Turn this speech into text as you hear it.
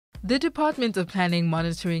The Department of Planning,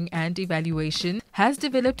 Monitoring and Evaluation has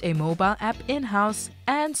developed a mobile app in-house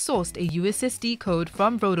and sourced a USSD code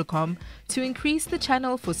from Vodacom to increase the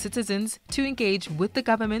channel for citizens to engage with the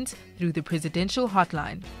government through the presidential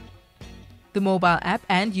hotline. The mobile app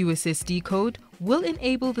and USSD code will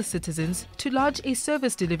enable the citizens to lodge a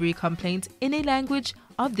service delivery complaint in a language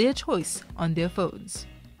of their choice on their phones.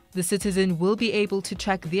 The citizen will be able to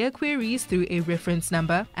track their queries through a reference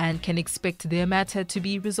number and can expect their matter to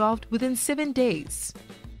be resolved within 7 days.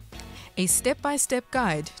 A step-by-step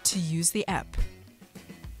guide to use the app.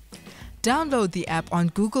 Download the app on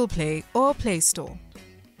Google Play or Play Store.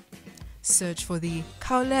 Search for the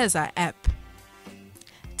Khawuleza App.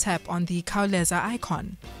 Tap on the Khawuleza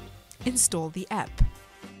icon. Install the app.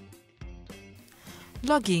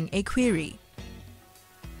 Logging a query.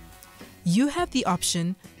 You have the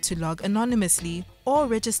option to log anonymously or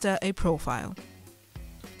register a profile.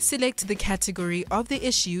 Select the category of the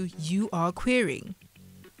issue you are querying.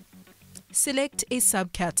 Select a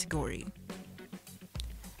subcategory.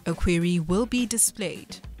 A query will be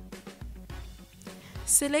displayed.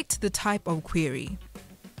 Select the type of query.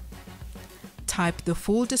 Type the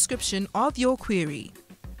full description of your query.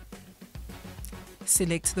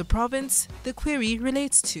 Select the province the query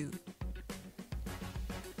relates to.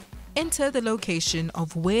 Enter the location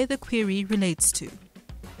of where the query relates to.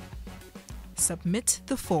 Submit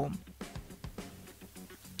the form.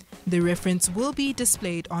 The reference will be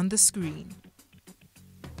displayed on the screen.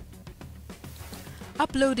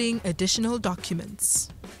 Uploading additional documents.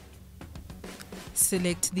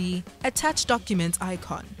 Select the Attach Documents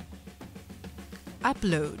icon.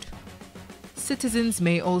 Upload. Citizens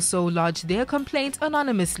may also lodge their complaint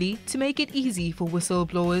anonymously to make it easy for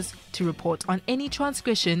whistleblowers to report on any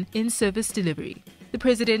transgression in service delivery. The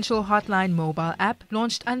Presidential Hotline mobile app,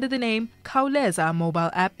 launched under the name Khawuleza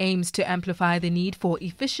mobile app, aims to amplify the need for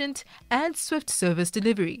efficient and swift service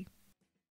delivery.